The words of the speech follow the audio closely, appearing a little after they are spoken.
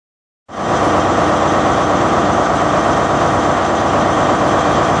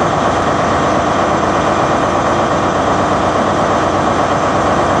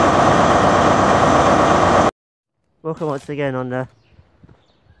welcome once again on the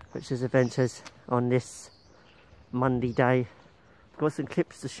Richard's Adventures on this Monday day. I've got some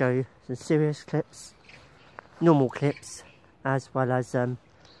clips to show you, some serious clips, normal clips, as well as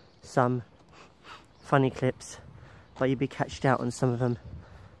some funny clips, but you'll be catched out on some of them.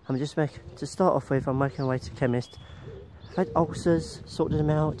 To start off with, I'm making my way to chemist. I've had ulcers, sorted them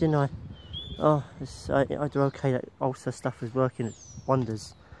out, didn't I? Oh, I do okay, that ulcer stuff was working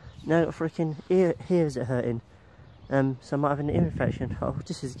wonders. Now I've got freaking ears are hurting. So I might have an ear infection. Oh,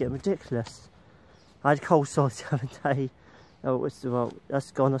 this is getting ridiculous. I had cold sores the other day. Oh, well,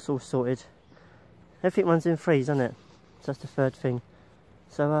 that's gone, that's all sorted. Everything runs in threes, doesn't it? So that's the third thing.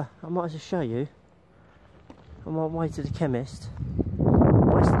 So I might as well show you. I'm on my way to the chemist.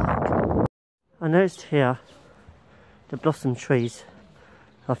 Where's the heck? I noticed here the blossom trees.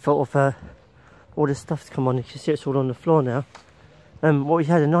 I thought of all the stuff to come on. You can see it's all on the floor now. Well, we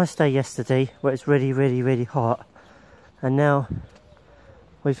had a nice day yesterday where it's really hot, and now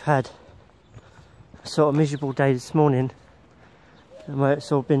we've had a sort of miserable day this morning, and where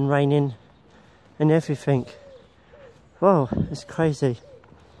it's all been raining and everything. Whoa, it's crazy,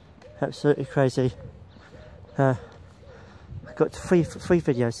 absolutely crazy. I got three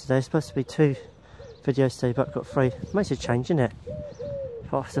videos today. It's supposed to be 2 videos today, but I've got 3. Makes a change, isn't it?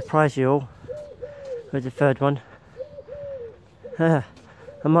 I'll surprise you all with the 3rd one.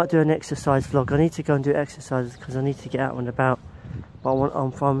 I might do an exercise vlog. I need to go and do exercises because I need to get out and about. But I'm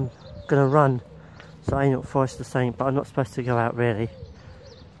going to run, so I ain't not forced the same. But I'm not supposed to go out really.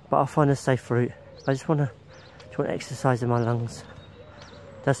 But I'll find a safe route. I just want to exercise in my lungs.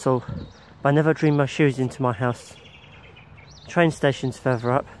 That's all. But I never dream my shoes into my house. Train station's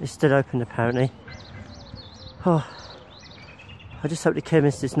further up. It's still open apparently. Oh, I just hope the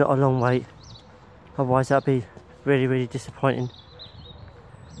chemist is not a long wait. Otherwise that'd be really disappointing.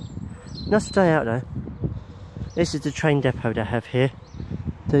 Nice day out though. This is the train depot they have here.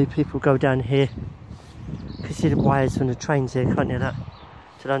 The people go down here. You can see the wires from the trains here, can't you, that?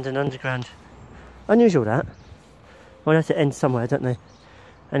 To London Underground. Unusual that. Well, they have to end somewhere, don't they?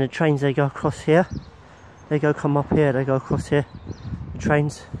 And the trains, they go across here. They come up here, they go across here. The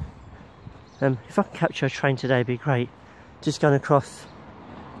trains. If I can capture a train today, it'd be great. Just going across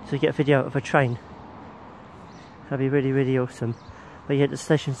to get a video of a train. That'd be really awesome. But yeah, the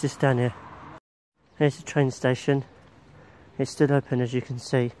station's just down here. Here's the train station. It's still open, as you can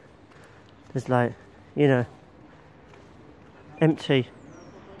see. There's like, you know, empty.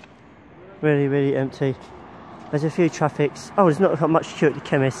 Really empty. There's a few traffics. Oh, there's not got much queue at the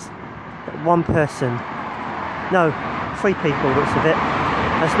chemist. But 1 person. No, 3 people looks of it.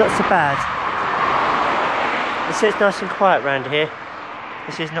 That's not so bad. You see, it's nice and quiet around here.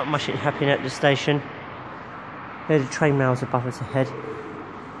 This is not much happening at the station. There's the train rails above us ahead.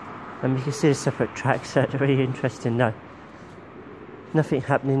 And you can see the separate tracks, so they're really interesting though. Nothing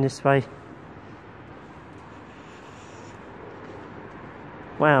happening this way.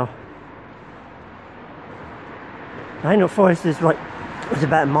 Wow. Hainault Forest is like, it's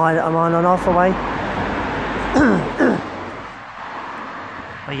about a mile and a half away.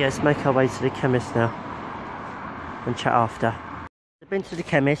 But yeah, let's make our way to the chemist now and chat after. I've been to the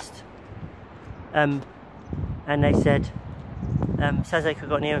chemist and they said sounds like you've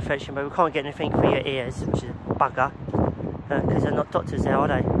got an ear infection, but we can't get anything for your ears, which is a bugger, because they're not doctors there, are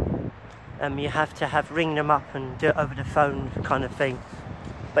they? You have to ring them up and do it over the phone kind of thing.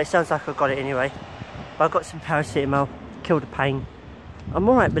 But it sounds like I've got it anyway. But I've got some paracetamol, kill the pain. I'm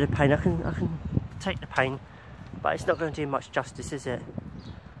alright with the pain, I can take the pain, but it's not going to do much justice, is it?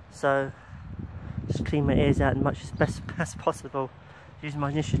 So just clean my ears out as much as best as possible, use my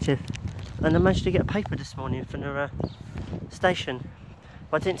initiative. And I managed to get a paper this morning from the station,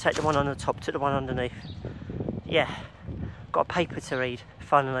 but I didn't take the one on the top, took the one underneath. Yeah, got a paper to read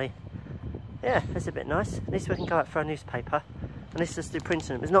finally. Yeah, that's a bit nice. At least we can go out for a newspaper. And this is the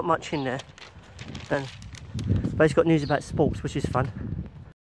printing. There's not much in there, but it's got news about sports, which is fun.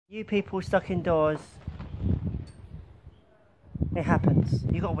 You people stuck indoors, it happens.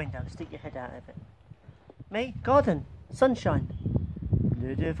 You got a window, stick your head out of it. Me, garden, sunshine.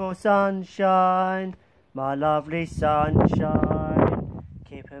 Beautiful sunshine, my lovely sunshine,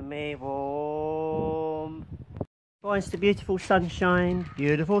 keeping me warm. Oh, it's the beautiful sunshine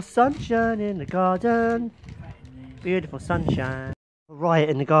in the garden. Beautiful sunshine. A riot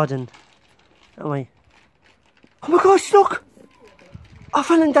in the garden, aren't we? Oh my gosh, look! I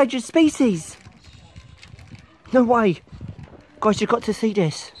found an endangered species! No way! Guys, you've got to see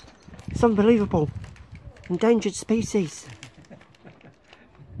this. It's unbelievable. Endangered species.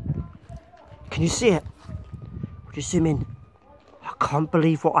 Can you see it? Would you zoom in? I can't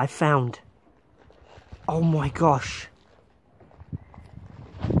believe what I found. Oh my gosh.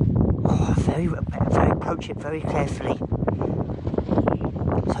 very approach it very carefully.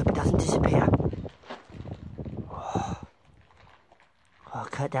 Let's hope it doesn't disappear. Oh,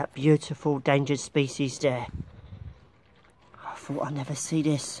 look at that beautiful endangered species there. I thought I'd never see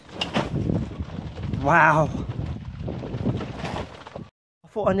this. Wow. I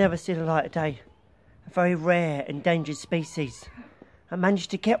thought I'd never see the light of day. A very rare endangered species. I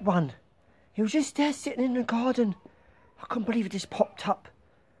managed to get one. He was just there sitting in the garden. I couldn't believe it just popped up.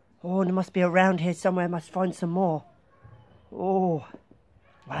 Oh, and it must be around here somewhere. I must find some more. Oh,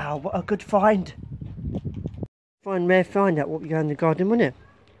 wow, what a good find. Rare find that what we go in the garden, wasn't it?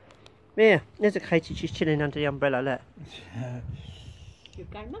 Yeah, there's a Katie just chilling under the umbrella, look. You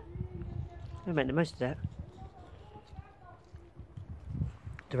going up? We'll make the most of that.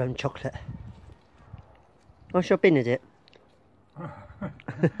 Their own chocolate. What's your bin, is it? Yeah,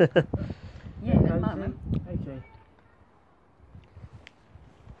 at the moment.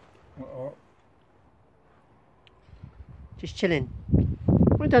 Just chilling.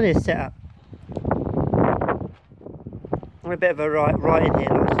 We've done this setup. I'm a bit of a right in here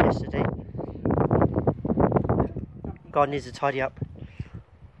like yesterday. Garden needs to tidy up.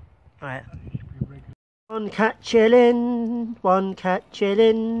 Alright. One cat chilling, one cat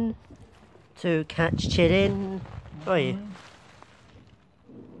chilling, two cats chilling. How are you?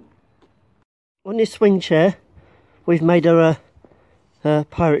 On this swing chair, we've made her a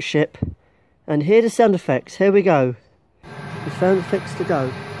pirate ship, and here are the sound effects. Here we go. The sound effects to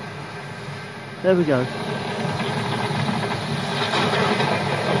go. There we go.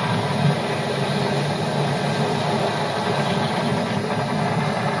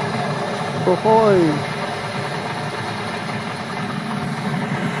 Ahoy!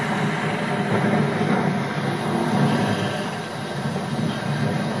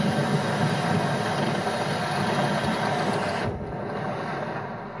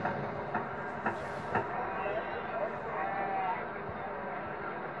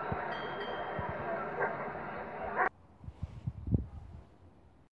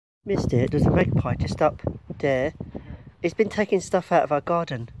 Missed it. There's a magpie just up there. It's been taking stuff out of our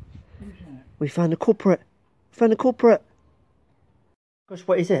garden. We found a culprit. Found a culprit. Gosh,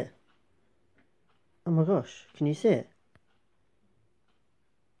 what is it? Oh my gosh, can you see it?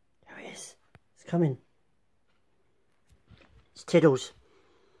 There it is. It's coming. It's Tiddles.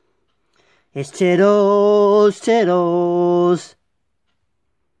 It's Tiddles, Tiddles.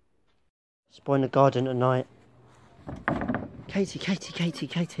 Spoiling the garden at night. Katie, Katie, Katie,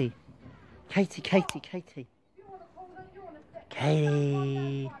 Katie. Katie, Katie, Katie.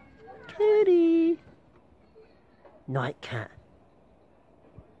 Katie. Katie. Night cat.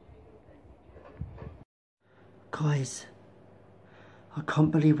 Guys, I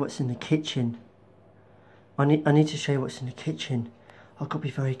can't believe what's in the kitchen. I need to show you what's in the kitchen. I've got to be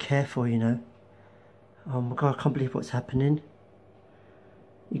very careful, you know. Oh my god, I can't believe what's happening.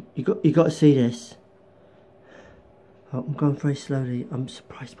 You got to see this. Oh, I'm going very slowly. I'm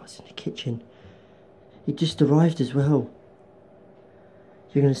surprised what's in the kitchen. It just arrived as well.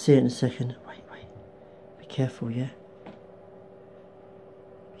 You're going to see it in a second. Wait. Be careful, yeah?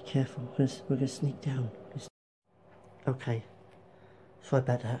 Be careful. We're going to sneak down. Okay. Sorry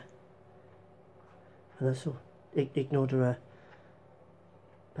about that. And that's all. Ignore the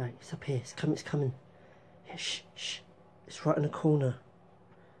bag. It's up here. It's coming. Yeah, shh. It's right in the corner.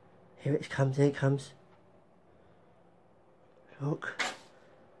 Here it comes. Here it comes. Look.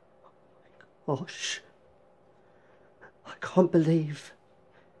 Oh, shh. I can't believe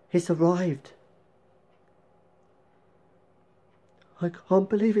it's arrived. I can't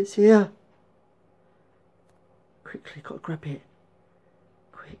believe it's here. Quickly, got to grab it.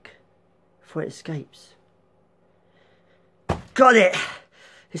 Quick. Before it escapes. Got it!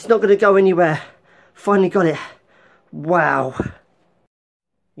 It's not going to go anywhere. Finally got it. Wow.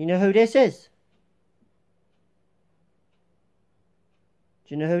 You know who this is?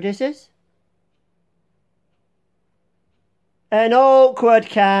 Do you know who this is? An awkward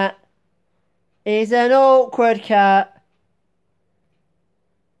cat. He's an awkward cat.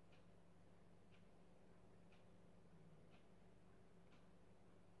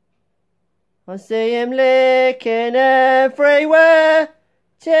 I see him licking everywhere.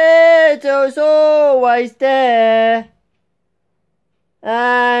 Tiddle's always there.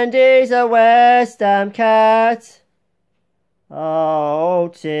 And he's a West Ham cat.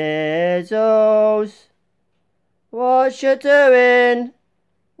 Oh, Tiddles. What you doing?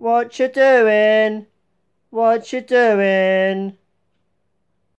 What you doing? What you doing?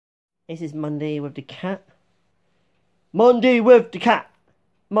 This is Monday with the cat. Monday with the cat.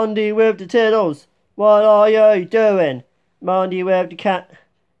 Monday with the Tiddles. What are you doing? Monday with the cat.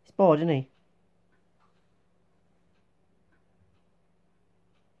 He's bored, isn't he?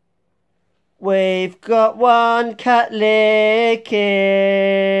 We've got one cat licking.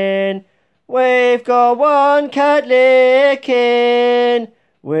 We've got one cat licking.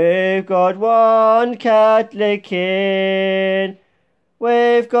 We've got one cat licking.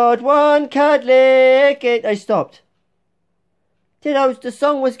 We've got one cat licking. They stopped. You know, the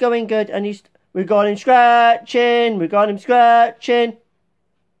song was going good, and we got him scratching. We got him scratching.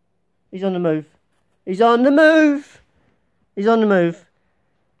 He's on the move. He's on the move. He's on the move.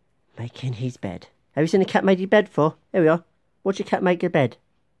 Making his bed. Have you seen a cat made his bed for? Here we are. Watch your cat make your bed.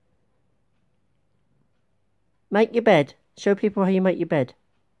 Make your bed. Show people how you make your bed.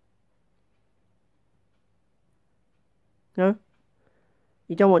 No?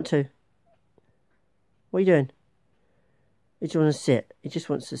 You don't want to? What are you doing? He just wants to sit. He just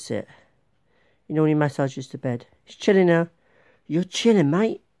wants to sit. You know when he massages the bed. He's chilling now. You're chilling,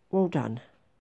 mate. Well done.